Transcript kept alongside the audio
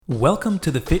Welcome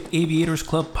to the Fit Aviators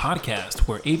Club podcast,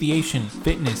 where aviation,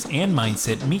 fitness, and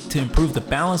mindset meet to improve the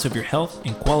balance of your health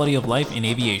and quality of life in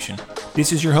aviation.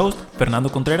 This is your host, Fernando,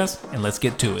 and let's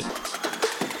get to it.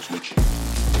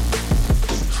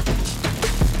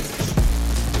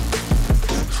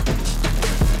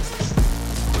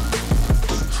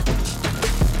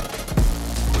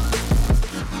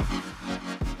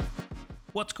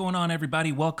 What's going on,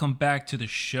 everybody? Welcome back to the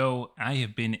show. I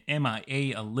have been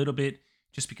MIA a little bit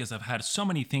just because I've had so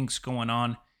many things going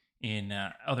on in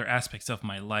other aspects of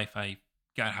my life. I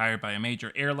got hired by a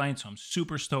major airline, so I'm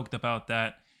super stoked about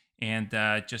that. And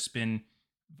just been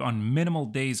on minimal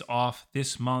days off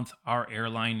this month. Our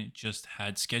airline just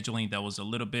had scheduling that was a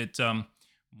little bit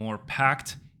more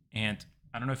packed. And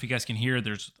I don't know if you guys can hear,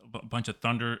 there's a bunch of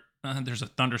thunder. There's a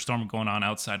thunderstorm going on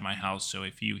outside my house. So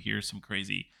if you hear some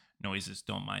crazy noises,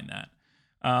 don't mind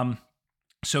that.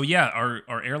 So yeah,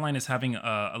 our airline is having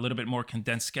a little bit more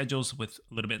condensed schedules with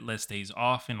a little bit less days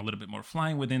off and a little bit more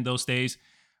flying within those days.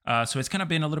 So it's kind of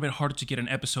been a little bit harder to get an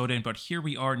episode in, but here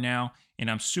we are now, and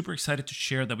I'm super excited to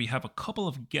share that we have a couple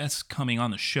of guests coming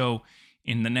on the show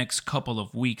in the next couple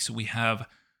of weeks. We have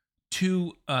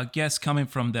two guests coming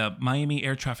from the Miami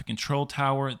Air Traffic Control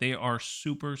Tower. They are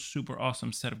super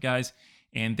awesome set of guys.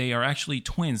 And they are actually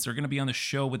twins. They're going to be on the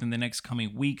show within the next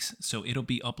coming weeks, so it'll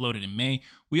be uploaded in May.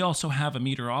 We also have a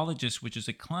meteorologist, which is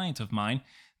a client of mine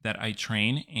that I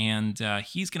train, and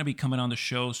he's going to be coming on the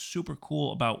show. Super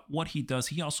cool about what he does.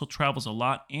 He also travels a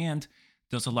lot and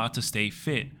does a lot to stay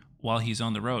fit while he's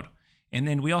on the road. And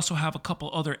then we also have a couple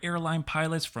other airline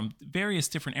pilots from various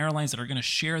different airlines that are going to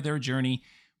share their journey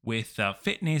with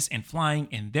fitness and flying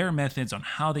and their methods on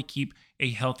how they keep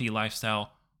a healthy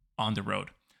lifestyle on the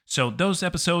road. So those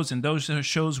episodes and those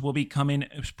shows will be coming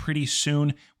pretty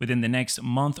soon within the next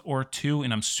month or two.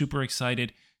 And I'm super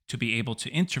excited to be able to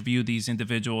interview these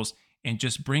individuals and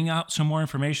just bring out some more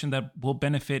information that will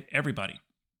benefit everybody.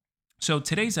 So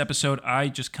today's episode, I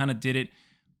just kind of did it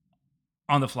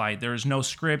on the fly. There is no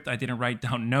script. I didn't write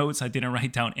down notes. I didn't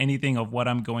write down anything of what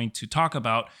I'm going to talk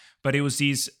about. But it was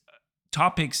these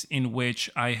topics in which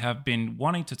I have been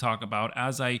wanting to talk about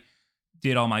as I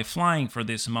did all my flying for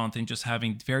this month and just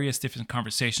having various different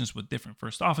conversations with different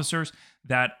first officers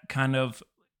that kind of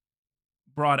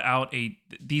brought out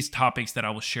these topics that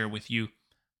I will share with you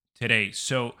today.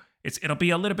 So it'll be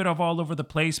a little bit of all over the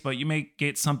place, but you may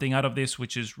get something out of this,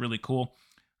 which is really cool.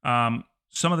 Some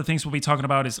of the things we'll be talking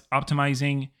about is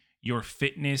optimizing your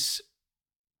fitness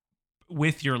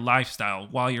with your lifestyle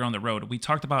while you're on the road. We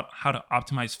talked about how to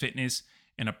optimize fitness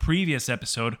in a previous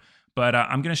episode, but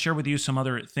I'm going to share with you some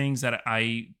other things that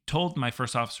I told my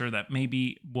first officer that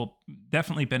maybe will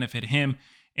definitely benefit him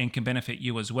and can benefit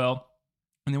you as well.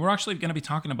 And then we're actually going to be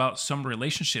talking about some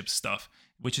relationship stuff,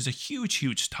 which is a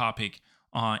huge topic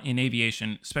in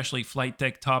aviation, especially flight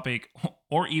deck topic,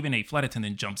 or even a flight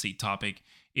attendant jump seat topic,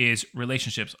 is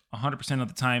relationships. 100% of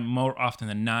the time, more often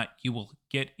than not, you will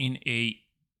get in a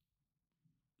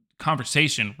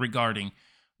conversation regarding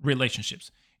relationships.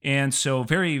 And so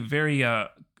very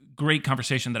great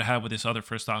conversation that I had with this other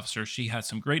first officer. She had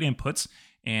some great inputs,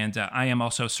 and I am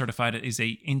also certified as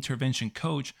a intervention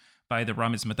coach by the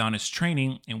Robbins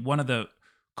training. And one of the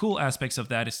cool aspects of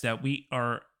that is that we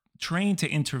are trained to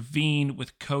intervene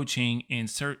with coaching in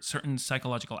certain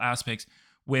psychological aspects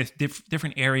with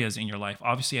different areas in your life.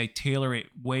 Obviously, I tailor it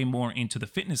way more into the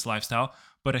fitness lifestyle,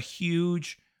 but a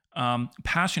huge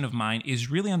passion of mine is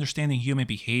really understanding human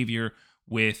behavior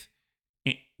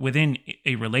within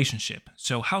a relationship.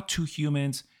 So how two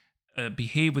humans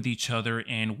behave with each other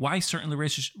and why certain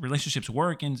relationships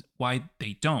work and why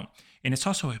they don't. And it's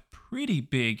also a pretty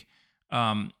big,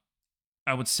 I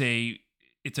would say,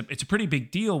 it's a pretty big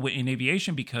deal in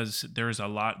aviation because there's a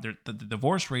lot, the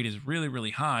divorce rate is really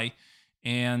high.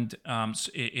 And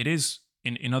it is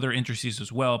in other industries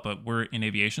as well, but we're in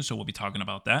aviation, so we'll be talking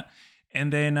about that.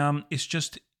 And then it's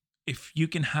just, if you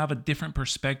can have a different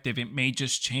perspective, it may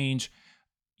just change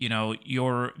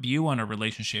your view on a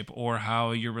relationship or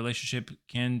how your relationship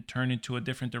can turn into a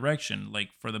different direction, like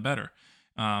for the better.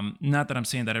 Not that I'm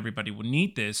saying that everybody would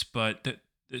need this, but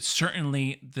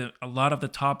certainly a lot of the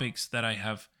topics that I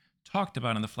have talked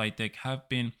about on the flight deck have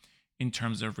been in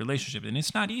terms of relationship. And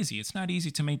it's not easy. It's not easy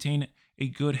to maintain a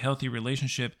good, healthy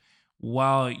relationship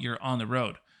while you're on the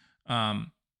road.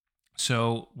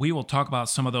 So we will talk about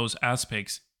some of those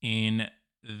aspects in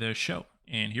the show.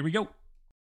 And here we go.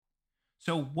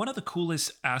 So one of the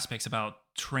coolest aspects about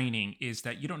training is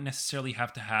that you don't necessarily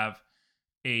have to have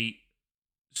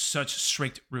such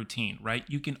strict routine, right?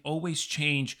 You can always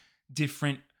change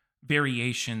different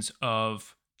variations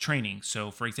of training.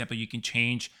 So for example, you can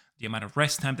change the amount of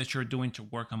rest time that you're doing to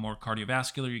work on more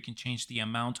cardiovascular. You can change the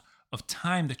amount of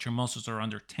time that your muscles are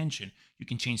under tension. You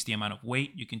can change the amount of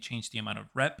weight. You can change the amount of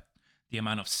rep, the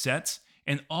amount of sets.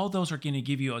 And all those are going to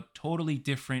give you a totally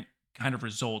different kind of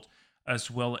result,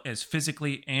 as well as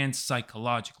physically and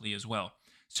psychologically as well.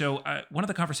 So, one of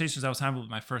the conversations I was having with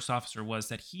my first officer was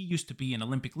that he used to be an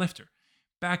Olympic lifter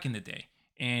back in the day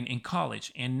and in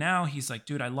college. And now he's like,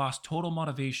 dude, I lost total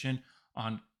motivation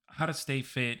on how to stay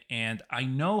fit. And I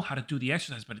know how to do the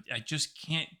exercise, but I just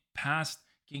can't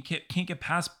get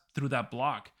past through that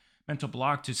mental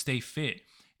block to stay fit.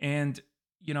 And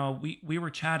we were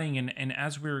chatting, and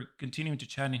as we were continuing to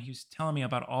chat, and he was telling me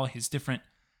about all his different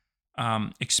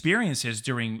experiences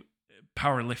during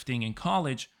powerlifting in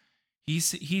college. He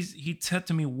said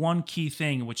to me one key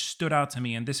thing which stood out to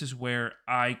me, and this is where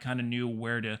I kind of knew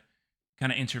where to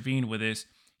kind of intervene with this.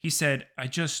 He said,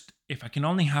 if I can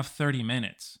only have 30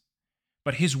 minutes,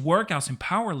 but his workouts in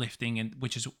powerlifting, and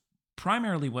which is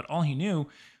primarily what all he knew,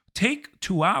 take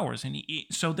 2 hours. And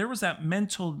so there was that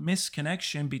mental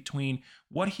misconnection between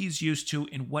what he's used to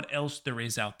and what else there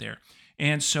is out there.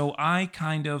 And so I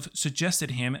kind of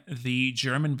suggested him the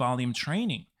German volume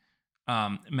training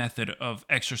method of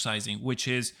exercising, which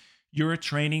is you're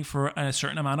training for a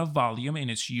certain amount of volume,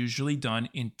 and it's usually done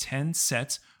in 10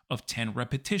 sets of 10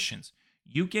 repetitions.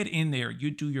 You get in there, you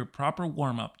do your proper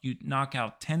warm up, you knock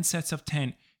out 10 sets of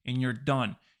 10, and you're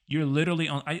done. You're literally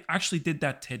on. I actually did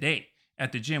that today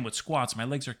at the gym with squats. My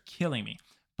legs are killing me,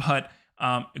 but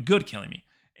good killing me.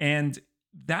 And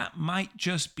that might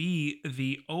just be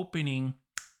the opening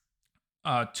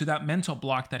to that mental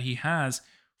block that he has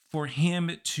for him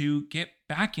to get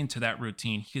back into that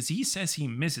routine, because he says he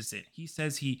misses it. He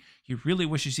says he really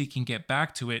wishes he can get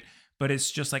back to it, but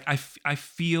it's just like I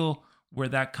feel where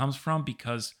that comes from,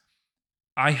 because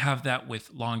I have that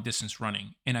with long distance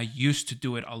running, and I used to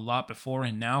do it a lot before,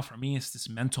 and now for me it's this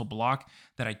mental block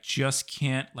that I just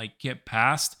can't get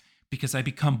past, because I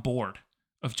become bored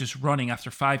of just running after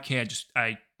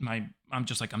 5K. I'm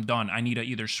just like, I'm done. I need to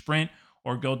either sprint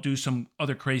or go do some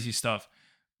other crazy stuff.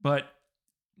 But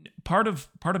part of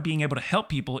being able to help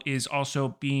people is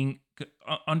also being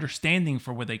understanding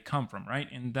for where they come from, right?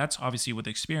 And that's obviously with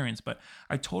experience, but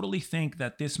I totally think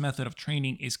that this method of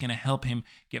training is going to help him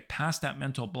get past that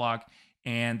mental block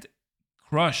and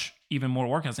crush even more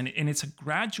workouts. And it's a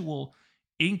gradual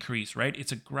increase, right?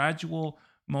 It's a gradual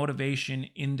motivation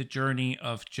in the journey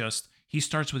of just, he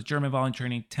starts with German volume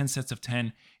training, 10 sets of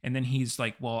 10, and then he's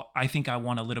like, well, I think I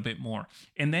want a little bit more.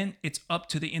 And then it's up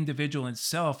to the individual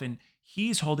itself, and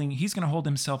he's going to hold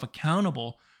himself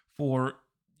accountable for,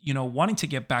 wanting to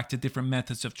get back to different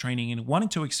methods of training and wanting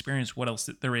to experience what else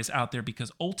there is out there,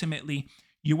 because ultimately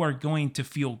you are going to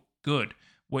feel good.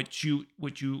 What you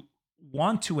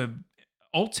want to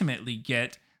ultimately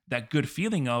get that good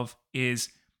feeling of is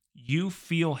you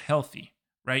feel healthy,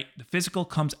 right? The physical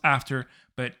comes after,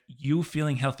 but you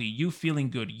feeling healthy, you feeling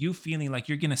good, you feeling like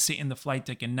you're going to sit in the flight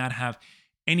deck and not have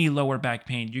any lower back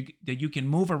pain, that you can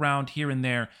move around here and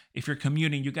there. If you're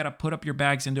commuting, you got to put up your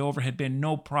bags in the overhead bin,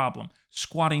 no problem.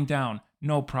 Squatting down,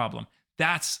 no problem.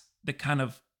 That's the kind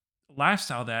of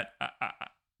lifestyle that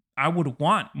I would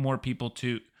want more people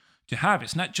to have.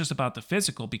 It's not just about the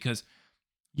physical, because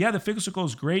yeah, the physical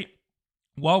is great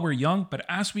while we're young, but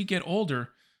as we get older,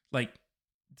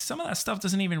 some of that stuff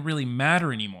doesn't even really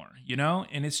matter anymore,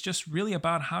 And it's just really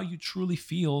about how you truly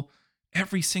feel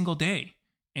every single day.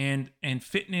 And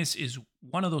fitness is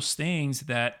one of those things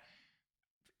that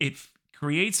it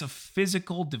creates a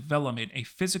physical development, a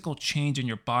physical change in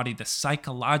your body that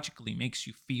psychologically makes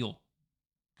you feel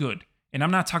good. And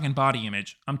I'm not talking body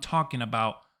image. I'm talking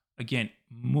about, again,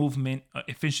 movement,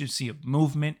 efficiency of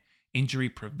movement, injury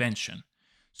prevention.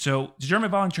 So the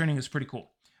German volume training is pretty cool.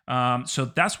 So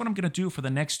that's what I'm going to do for the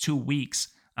next 2 weeks.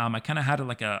 I kind of had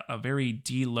a very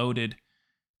deloaded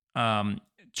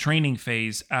training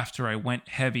phase after I went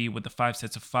heavy with the 5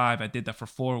 sets of 5. I did that for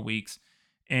 4 weeks,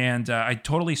 and I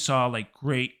totally saw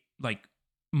great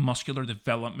muscular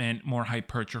development, more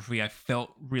hypertrophy. I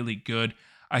felt really good.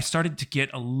 I started to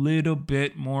get a little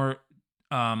bit more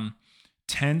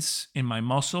tense in my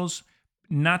muscles.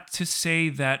 Not to say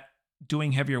that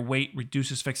doing heavier weight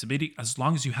reduces flexibility. As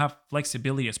long as you have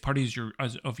flexibility as part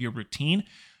of your routine,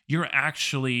 you're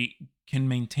actually can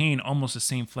maintain almost the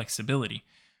same flexibility.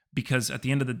 Because at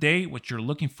the end of the day, what you're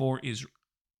looking for is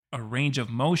a range of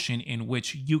motion in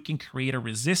which you can create a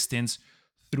resistance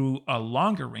through a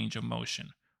longer range of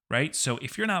motion, right? So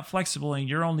if you're not flexible and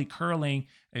you're only curling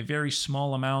a very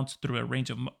small amount through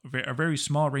a very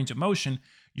small range of motion,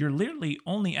 you're literally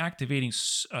only activating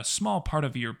a small part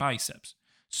of your biceps.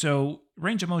 So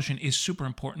range of motion is super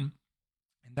important.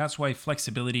 And that's why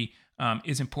flexibility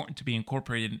is important to be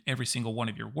incorporated in every single one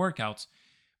of your workouts.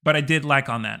 But I did lack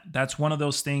on that. That's one of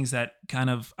those things that kind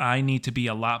of I need to be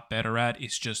a lot better at,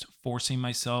 is just forcing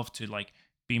myself to like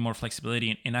be more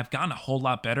flexibility. And I've gotten a whole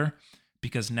lot better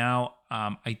because now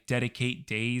I dedicate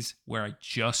days where I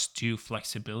just do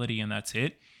flexibility and that's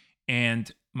it.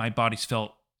 And my body's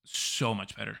felt so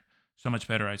much better, so much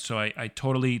better. So I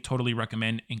totally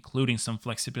recommend including some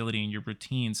flexibility in your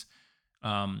routines.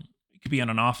 It could be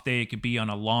on an off day. It could be on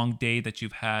a long day that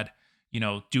you've had,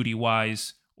 duty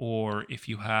wise, or if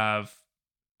you have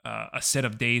a set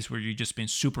of days where you've just been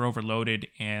super overloaded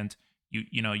and you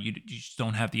just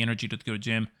don't have the energy to go to the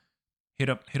gym. Hit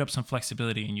up some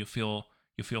flexibility and you'll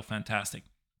feel fantastic.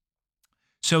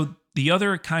 So the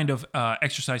other kind of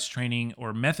exercise training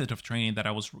or method of training that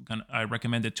I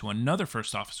recommended to another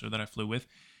first officer that I flew with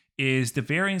is the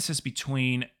variances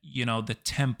between the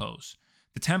tempos.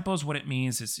 The tempos, what it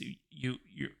means is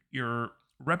your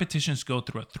repetitions go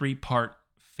through a 3-part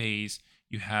phase.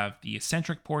 You have the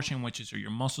eccentric portion, which is where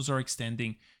your muscles are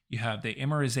extending. You have the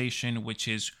memorization, which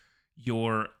is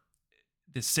the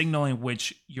signal in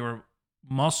which your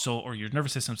muscle or your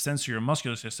nervous system sends to your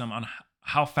muscular system on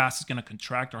how fast it's going to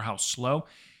contract or how slow.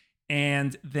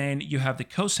 And then you have the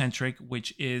concentric,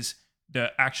 which is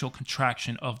the actual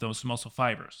contraction of those muscle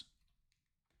fibers.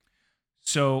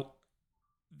 So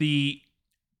the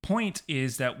point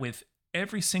is that with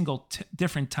every single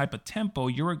different type of tempo,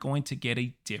 you're going to get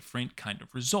a different kind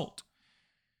of result.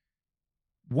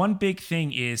 One big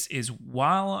thing is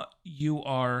while you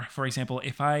are, for example,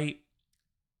 if I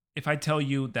tell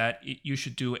you that you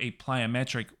should do a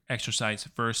plyometric exercise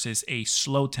versus a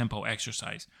slow tempo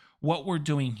exercise, what we're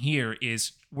doing here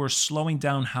is we're slowing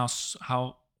down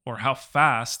how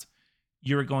fast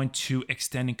you're going to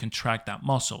extend and contract that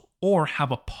muscle, or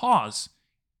have a pause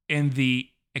in the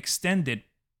extended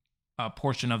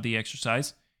portion of the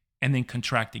exercise and then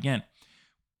contract again.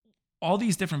 All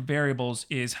these different variables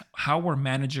is how we're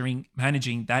managing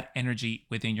that energy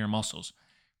within your muscles.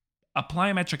 A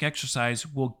plyometric exercise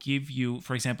will give you,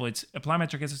 for example, it's a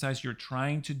plyometric exercise you're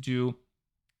trying to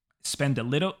spend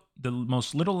the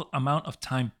most little amount of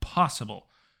time possible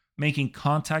making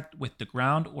contact with the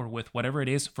ground or with whatever it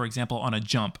is, for example, on a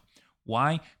jump.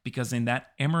 Why? Because in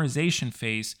that memorization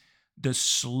phase, the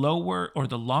slower or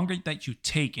the longer that you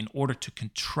take in order to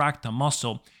contract the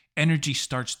muscle, energy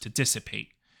starts to dissipate.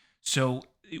 So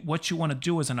what you want to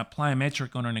do is, on a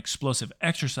plyometric or an explosive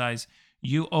exercise,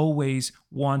 you always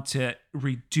want to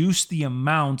reduce the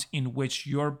amount in which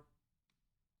you're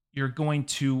going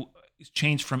to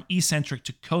change from eccentric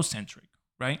to concentric,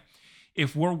 right?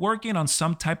 If we're working on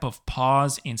some type of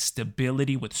pause in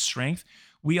stability with strength,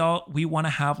 we want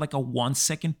to have like a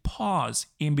 1-second pause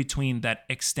in between that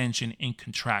extension and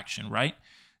contraction, right?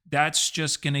 That's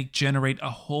just going to generate a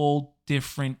whole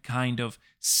different kind of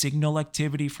signal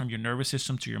activity from your nervous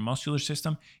system to your muscular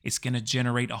system. It's going to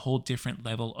generate a whole different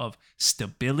level of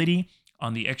stability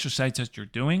on the exercise that you're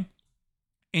doing.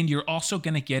 And you're also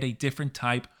going to get a different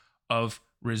type of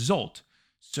result.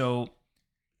 So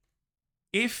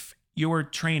if you're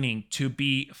training to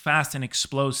be fast and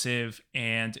explosive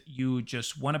and you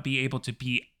just want to be able to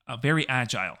be very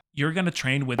agile, you're going to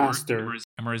train with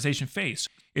memorization phase.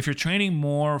 If you're training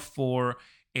more for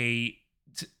a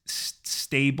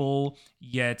stable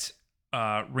yet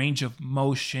range of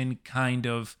motion kind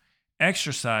of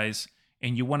exercise,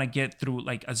 and you want to get through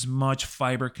like as much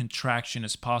fiber contraction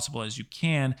as possible as you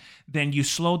can, then you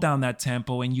slow down that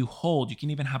tempo and you hold. You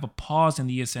can even have a pause in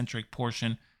the eccentric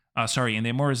portion, in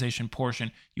the memorization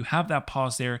portion. You have that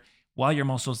pause there while your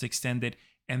muscles extended,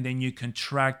 and then you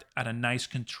contract at a nice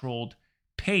controlled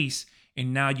pace.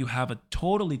 And now you have a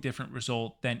totally different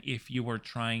result than if you were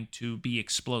trying to be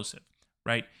explosive,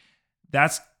 right?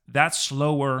 That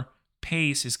slower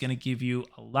pace is going to give you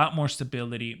a lot more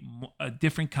stability, a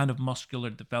different kind of muscular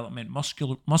development,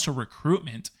 muscle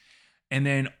recruitment, and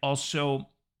then also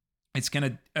it's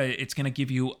going to give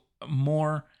you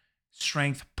more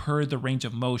strength per the range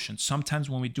of motion. Sometimes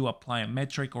when we do a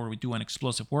plyometric or we do an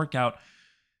explosive workout,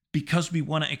 because we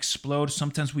want to explode,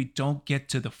 sometimes we don't get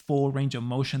to the full range of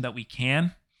motion that we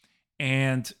can,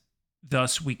 and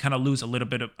thus we kind of lose a little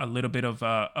bit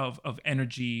of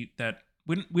energy. That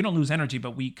we don't lose energy,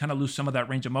 but we kind of lose some of that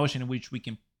range of motion in which we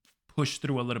can push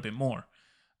through a little bit more.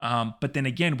 But then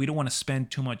again, we don't want to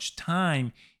spend too much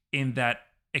time in that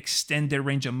extended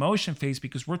range of motion phase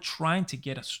because we're trying to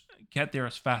get there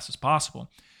as fast as possible.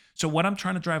 So what I'm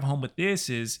trying to drive home with this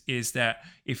is that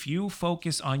if you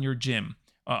focus on your gym,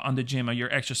 on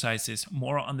your exercises,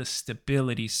 more on the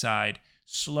stability side,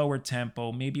 slower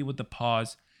tempo, maybe with the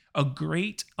pause, A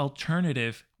great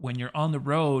alternative when you're on the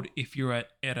road, if you're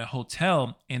at a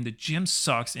hotel and the gym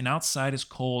sucks and outside is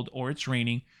cold or it's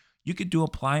raining, you could do a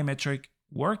plyometric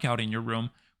workout in your room,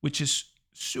 which is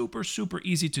super, super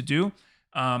easy to do.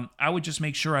 I would just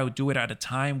make sure I would do it at a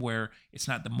time where it's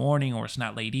not the morning or it's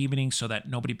not late evening, so that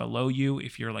nobody below you,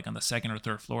 if you're like on the second or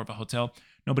third floor of a hotel,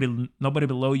 nobody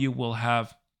below you will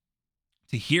have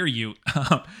to hear you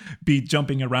be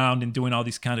jumping around and doing all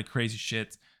these kind of crazy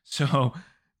shit. So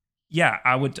yeah,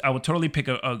 I would totally pick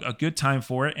a good time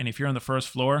for it. And if you're on the first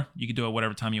floor, you can do it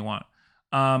whatever time you want.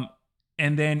 Um,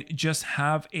 and then just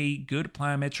have a good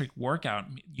plyometric workout.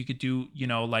 You could do,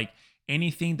 like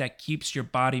anything that keeps your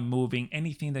body moving,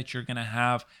 anything that you're gonna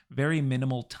have very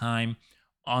minimal time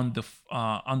on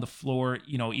the floor.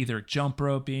 Either jump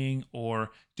roping or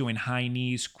doing high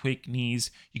knees, quick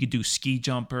knees. You could do ski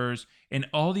jumpers and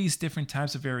all these different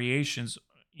types of variations.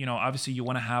 Obviously you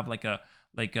want to have like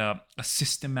a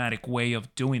systematic way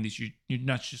of doing this. You're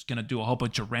not just gonna do a whole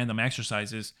bunch of random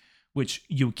exercises, which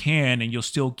you can, and you'll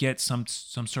still get some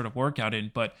sort of workout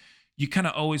in. But you kind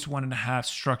of always wanted to have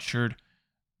structured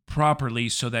properly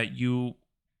so that you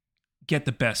get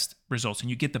the best results and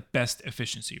you get the best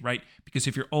efficiency, right? Because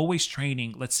if you're always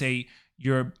training, let's say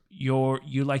you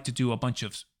like to do a bunch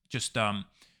of just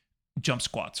jump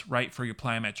squats, right, for your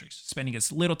plyometrics, spending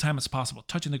as little time as possible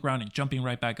touching the ground and jumping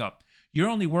right back up. You're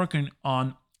only working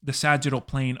on the sagittal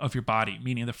plane of your body,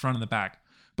 meaning the front and the back.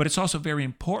 But it's also very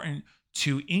important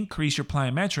to increase your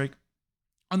plyometric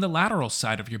on the lateral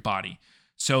side of your body,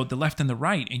 so the left and the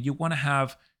right. And you want to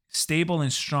have stable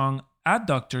and strong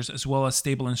adductors as well as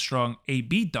stable and strong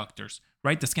abductors,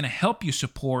 right? That's going to help you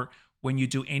support when you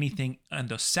do anything on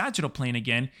the sagittal plane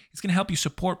again. It's going to help you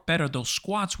support better those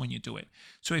squats when you do it.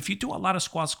 So if you do a lot of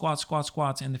squats,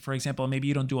 and for example, maybe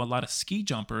you don't do a lot of ski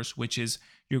jumpers, which is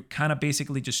you're kind of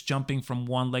basically just jumping from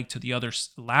one leg to the other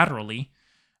laterally,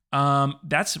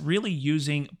 that's really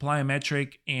using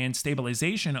plyometric and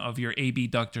stabilization of your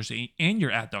abductors and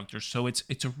your adductors. So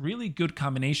it's a really good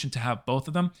combination to have both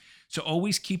of them. So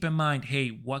always keep in mind, hey,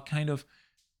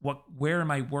 where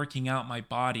am I working out my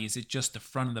body? Is it just the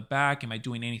front and the back? Am I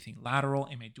doing anything lateral?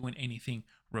 Am I doing anything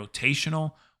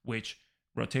rotational? Which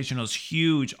rotational is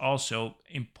huge, also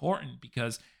important,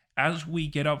 because as we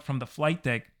get up from the flight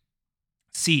deck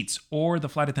seats or the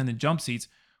flight attendant jump seats,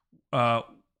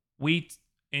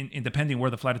 in depending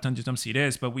where the flight attendant jump seat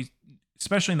is, but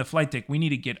especially in the flight deck, we need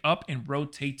to get up and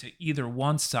rotate to either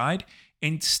one side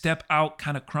and step out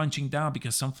kind of crunching down,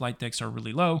 because some flight decks are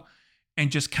really low, and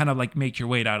just kind of like make your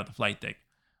way out of the flight deck.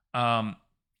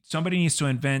 Somebody needs to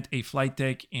invent a flight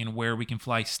deck in where we can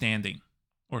fly standing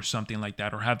or something like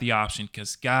that, or have the option,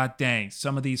 because god dang,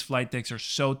 some of these flight decks are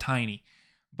so tiny.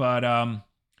 But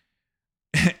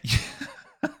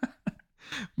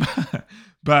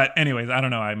but anyways, I don't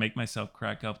know. I make myself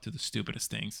crack up to the stupidest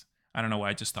things. I don't know why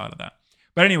I just thought of that.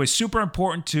 But anyway, super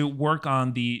important to work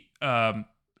on the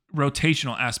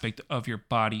rotational aspect of your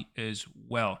body as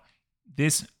well.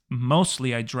 This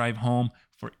mostly I drive home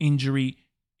for injury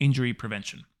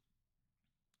prevention.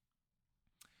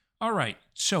 All right,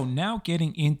 so now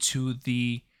getting into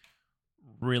the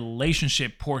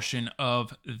relationship portion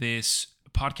of this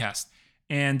podcast.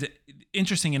 And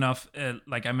interesting enough,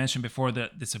 like I mentioned before,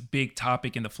 that it's a big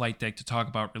topic in the flight deck to talk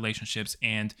about relationships.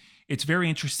 And it's very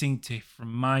interesting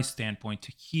from my standpoint,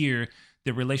 to hear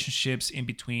the relationships in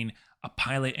between a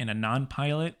pilot and a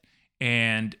non-pilot,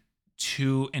 and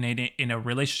in a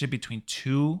relationship between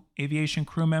two aviation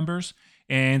crew members.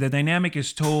 And the dynamic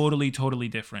is totally, totally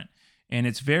different. And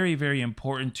it's very, very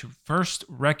important to first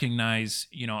recognize,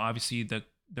 obviously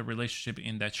the relationship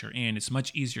that you're in. It's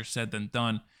much easier said than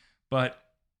done. But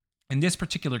in this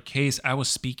particular case, I was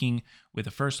speaking with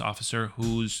a first officer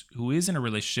who is in a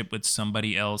relationship with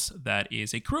somebody else that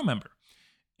is a crew member.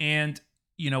 And,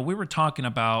 we were talking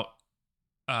about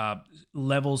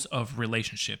levels of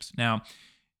relationships. Now,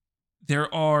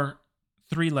 there are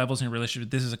 3 levels in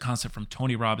relationships. This is a concept from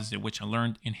Tony Robbins, which I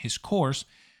learned in his course,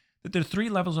 that there are 3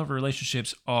 levels of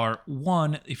relationships. Are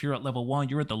 1, if you're at level 1,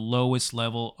 you're at the lowest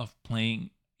level of playing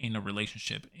in a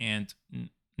relationship. And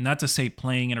not to say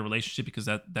playing in a relationship, because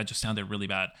that just sounded really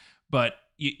bad, but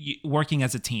you working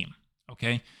as a team,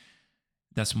 okay?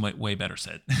 That's way better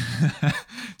said.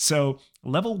 So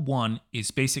level 1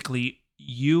 is basically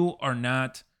you are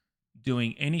not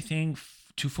doing anything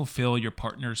to fulfill your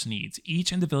partner's needs.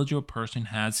 Each individual person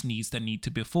has needs that need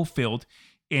to be fulfilled,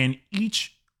 and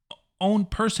each own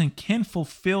person can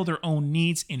fulfill their own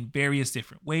needs in various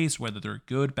different ways, whether they're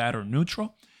good, bad, or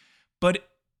neutral. But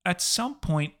at some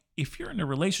point, if you're in a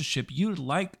relationship, you'd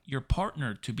like your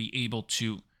partner to be able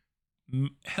to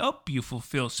help you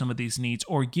fulfill some of these needs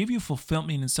or give you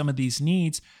fulfillment in some of these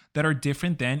needs that are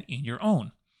different than in your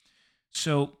own.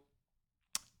 So,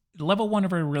 level one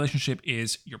of a relationship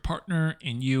is your partner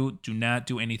and you do not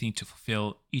do anything to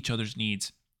fulfill each other's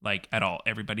needs, like at all.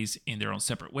 Everybody's in their own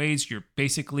separate ways. You're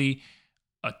basically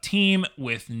a team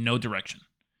with no direction.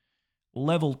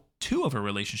 Level two of a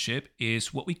relationship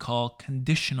is what we call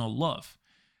conditional love,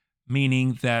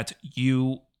 meaning that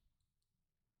you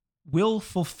will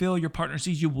fulfill your partner's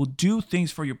needs. You will do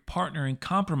things for your partner and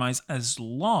compromise as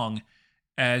long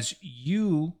as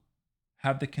you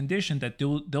have the condition that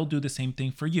they'll do the same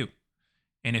thing for you.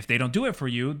 And if they don't do it for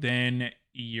you, then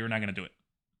you're not going to do it.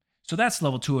 So that's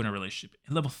level two in a relationship.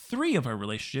 And level three of a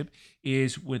relationship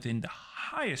is within the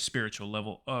highest spiritual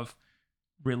level of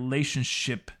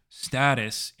relationship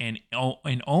status and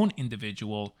own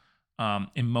individual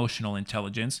emotional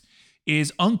intelligence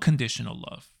is unconditional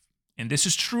love. And this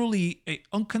is truly,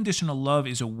 unconditional love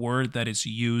is a word that is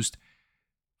used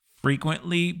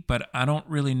frequently, but I don't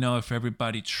really know if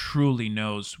everybody truly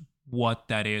knows what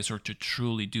that is or to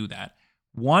truly do that.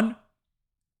 One,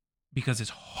 because it's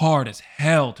hard as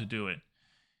hell to do it.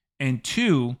 And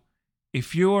two,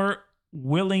 if you're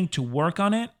willing to work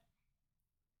on it,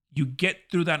 you get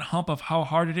through that hump of how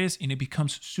hard it is and it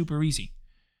becomes super easy.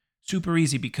 Super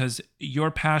easy because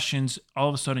your passions all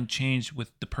of a sudden change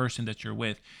with the person that you're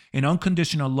with. And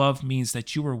unconditional love means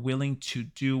that you are willing to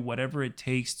do whatever it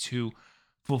takes to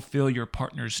fulfill your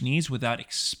partner's needs without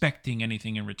expecting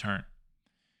anything in return.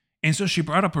 And so she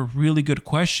brought up a really good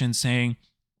question saying,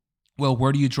 well,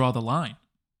 where do you draw the line?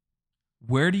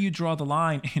 Where do you draw the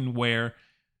line in where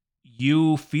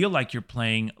you feel like you're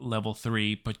playing level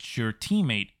 3, but your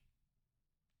teammate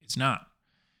is not?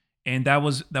 And that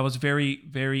was very,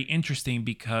 very interesting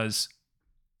because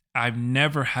I've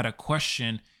never had a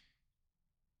question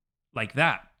like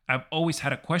that. I've always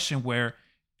had a question where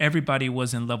everybody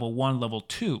was in level 1, level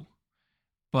 2.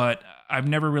 But I've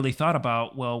never really thought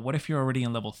about, well, what if you're already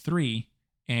in level 3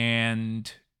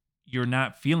 and you're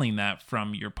not feeling that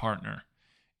from your partner?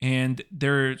 And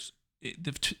there's,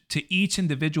 to each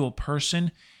individual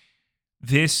person,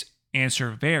 this answer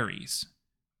varies.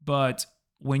 But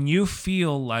when you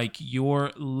feel like you're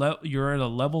at a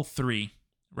level 3,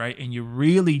 right, and you're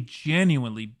really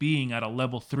genuinely being at a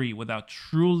level 3 without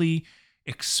truly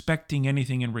expecting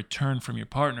anything in return from your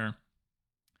partner,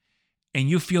 and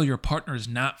you feel your partner is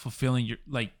not fulfilling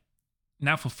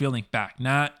back,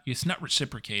 it's not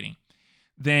reciprocating,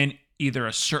 then either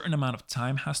a certain amount of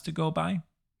time has to go by,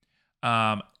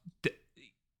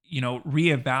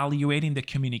 reevaluating the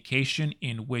communication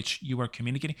in which you are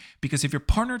communicating. Because if your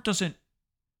partner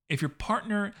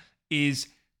is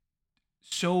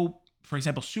so, for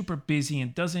example, super busy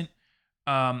and doesn't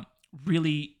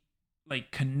really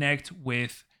like connect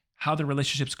with how the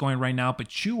relationship's going right now,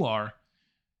 but you are,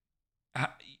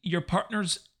 your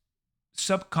partner's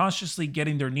subconsciously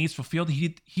getting their needs fulfilled.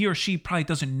 He or she probably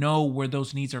doesn't know where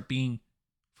those needs are being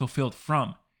fulfilled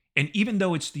from. And even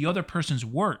though it's the other person's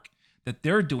work that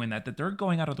they're doing that they're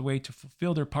going out of the way to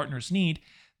fulfill their partner's need,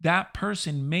 that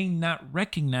person may not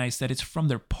recognize that it's from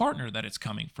their partner that it's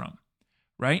coming from,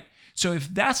 right? So if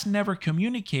that's never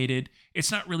communicated,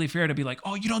 it's not really fair to be like,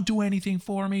 oh, you don't do anything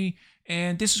for me,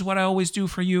 and this is what I always do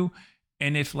for you.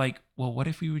 And if like, well, what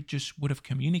if we would have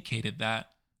communicated that,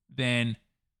 then,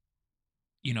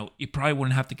 it probably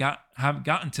wouldn't have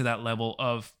gotten to that level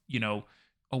of, oh,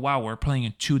 wow, we're playing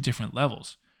in 2 different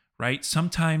levels, right?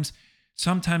 Sometimes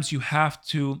you have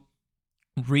to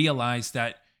realize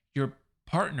that your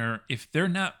partner, if they're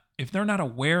not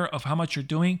aware of how much you're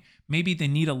doing, maybe they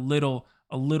need a little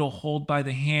hold by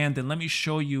the hand and let me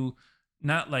show you,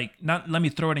 not let me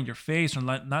throw it in your face or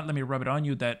not let me rub it on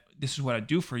you that this is what I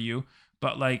do for you,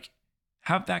 but like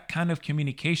have that kind of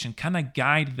communication, kind of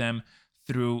guide them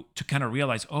through to kind of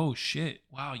realize, oh shit,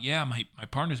 wow, yeah, my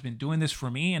partner's been doing this for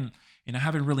me and I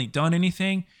haven't really done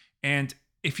anything. And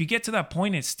if you get to that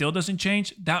point and it still doesn't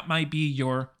change, that might be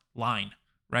your line,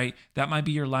 right? That might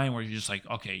be your line where you're just like,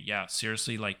 okay, yeah,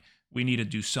 seriously, like we need to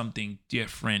do something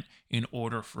different in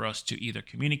order for us to either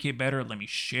communicate better. Let me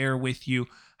share with you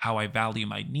how I value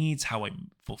my needs, how I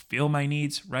fulfill my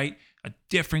needs, right? A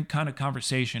different kind of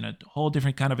conversation, a whole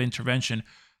different kind of intervention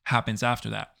happens after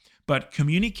that. But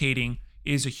communicating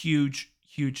is a huge,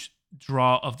 huge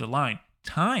draw of the line.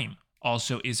 Time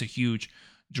also is a huge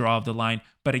draw of the line.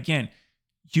 But again,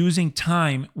 using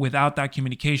time without that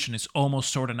communication is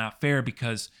almost sort of not fair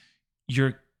because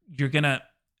you're going to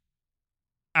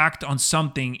act on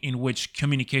something in which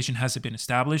communication hasn't been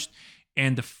established.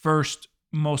 And the first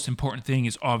most important thing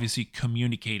is obviously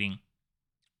communicating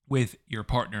with your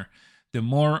partner. The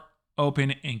more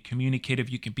open and communicative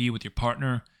you can be with your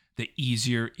partner, the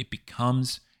easier it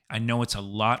becomes. I know it's a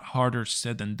lot harder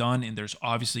said than done, and there's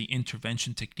obviously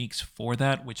intervention techniques for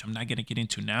that, which I'm not going to get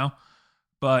into now.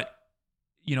 But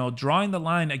drawing the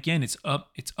line again, it's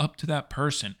up to that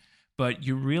person. But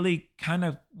you really kind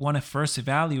of want to first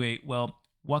evaluate, well,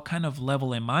 what kind of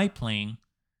level am I playing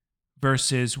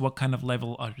versus what kind of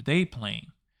level are they playing?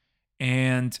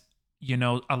 And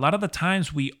a lot of the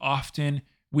times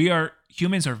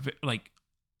humans are like,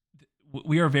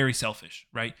 we are very selfish,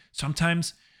 right?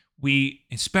 Sometimes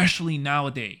especially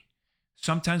nowadays,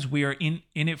 sometimes we are in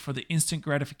it for the instant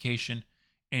gratification,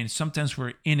 and sometimes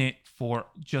we're in it for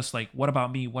just like, what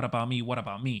about me? What about me? What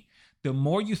about me? The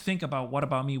more you think about what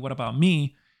about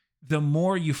me, the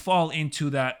more you fall into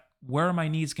that, where are my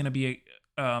needs going to be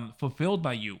fulfilled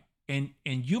by you? And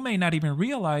you may not even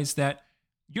realize that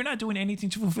you're not doing anything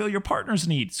to fulfill your partner's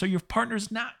needs. So your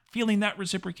partner's not feeling that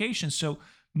reciprocation. So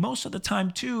most of the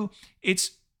time too,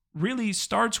 it's really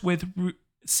starts with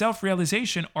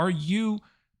self-realization. Are you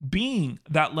being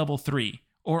that level 3,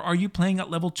 or are you playing at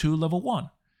level 2, level 1?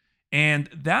 And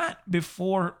that,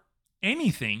 before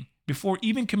anything, before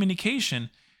even communication,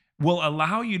 will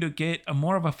allow you to get a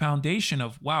more of a foundation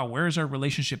of, wow, where is our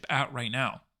relationship at right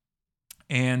now?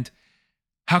 And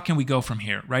how can we go from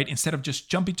here, right? Instead of just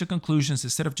jumping to conclusions,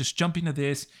 instead of just jumping to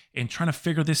this and trying to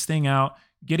figure this thing out,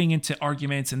 getting into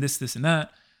arguments and this and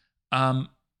that,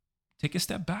 take a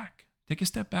step back. Take a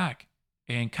step back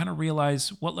and kind of realize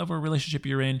what level of relationship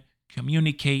you're in,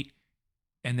 communicate,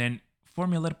 and then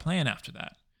formulate a plan after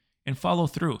that and follow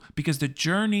through. Because the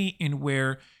journey in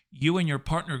where you and your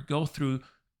partner go through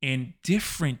in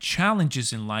different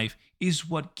challenges in life is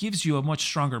what gives you a much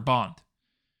stronger bond,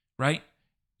 right?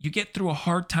 You get through a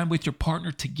hard time with your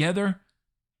partner together,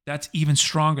 that's even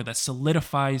stronger. That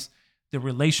solidifies the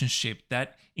relationship.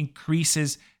 That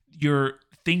increases your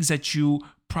things that you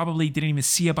probably didn't even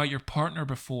see about your partner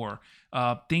before.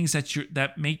 Things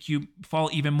that make you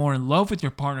fall even more in love with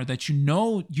your partner that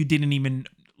you didn't even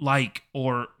like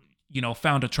or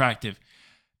found attractive.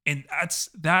 And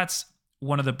that's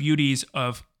one of the beauties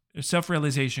of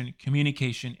self-realization,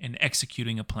 communication, and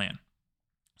executing a plan.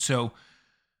 So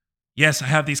yes, I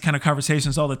have these kind of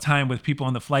conversations all the time with people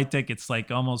on the flight deck. It's like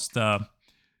almost, I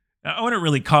wouldn't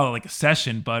really call it like a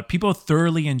session, but people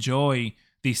thoroughly enjoy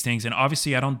these things. And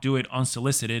obviously, I don't do it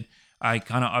unsolicited. I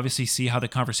kind of obviously see how the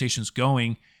conversation's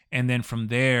going. And then from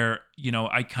there,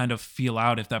 I kind of feel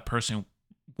out if that person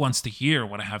wants to hear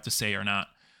what I have to say or not.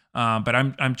 But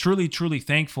I'm truly, truly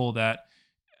thankful that,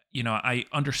 I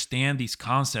understand these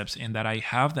concepts and that I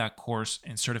have that course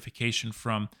and certification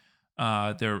from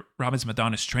the Robbins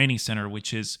Madonnas Training Center,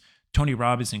 which is Tony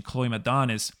Robbins and Chloe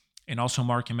Madonnas, and also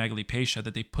Mark and Magali Pesha,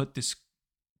 that they put this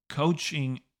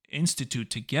coaching institute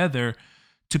together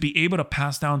to be able to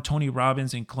pass down Tony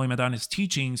Robbins and Chloe Madonnas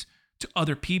teachings to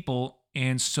other people,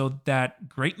 and so that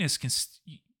greatness can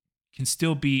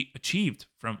still be achieved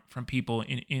from people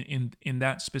in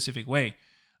that specific way.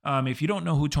 If you don't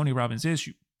know who Tony Robbins is,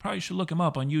 you probably should look him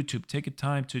up on YouTube. Take a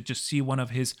time to just see one of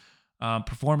his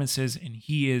performances, and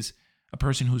he is a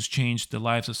person who's changed the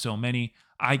lives of so many.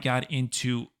 I got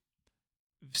into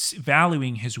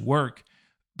valuing his work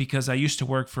because I used to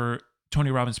work for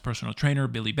Tony Robbins' personal trainer,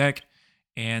 Billy Beck.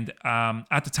 And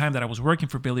at the time that I was working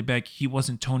for Billy Beck, he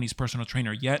wasn't Tony's personal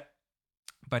trainer yet,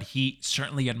 but he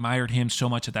certainly admired him so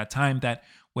much at that time that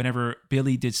whenever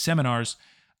Billy did seminars,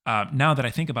 now that I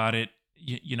think about it,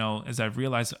 as I've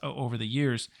realized over the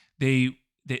years, the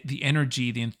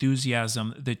energy, the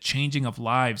enthusiasm, the changing of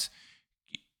lives,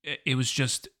 it was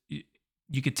just,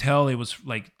 you could tell it was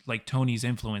like Tony's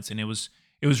influence. And it was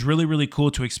really, really cool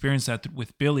to experience that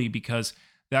with Billy, because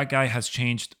that guy has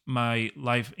changed my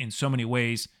life in so many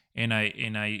ways. And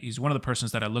he's one of the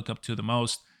persons that I look up to the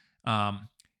most.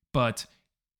 But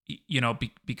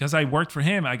because I worked for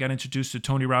him, I got introduced to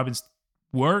Tony Robbins'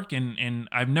 work, and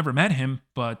I've never met him,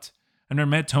 but I never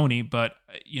met Tony, but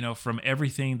from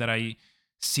everything that I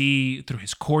see through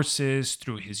his courses,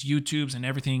 through his YouTubes and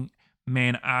everything,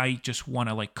 man, I just want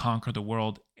to conquer the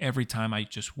world every time I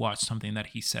just watch something that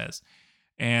he says.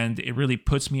 And it really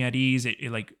puts me at ease. It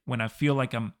when I feel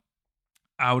like I'm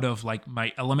out of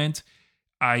my element,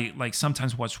 I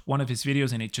sometimes watch one of his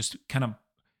videos and it just kind of,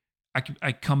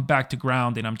 I come back to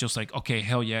ground, and I'm just like, okay,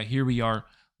 hell yeah, here we are.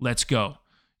 Let's go.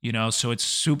 So it's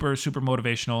super, super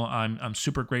motivational. I'm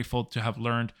super grateful to have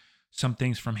learned some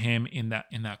things from him in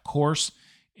that course,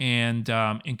 and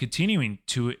continuing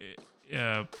to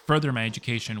further my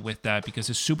education with that, because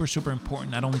it's super, super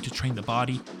important, not only to train the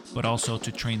body, but also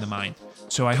to train the mind.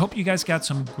 So I hope you guys got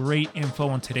some great info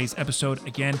on today's episode.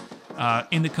 Again,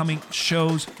 In the coming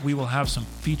shows, we will have some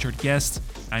featured guests.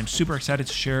 I'm super excited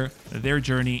to share their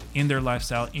journey in their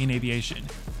lifestyle in aviation.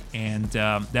 And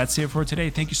that's it for today.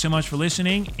 Thank you so much for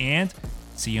listening, and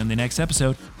see you in the next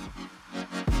episode.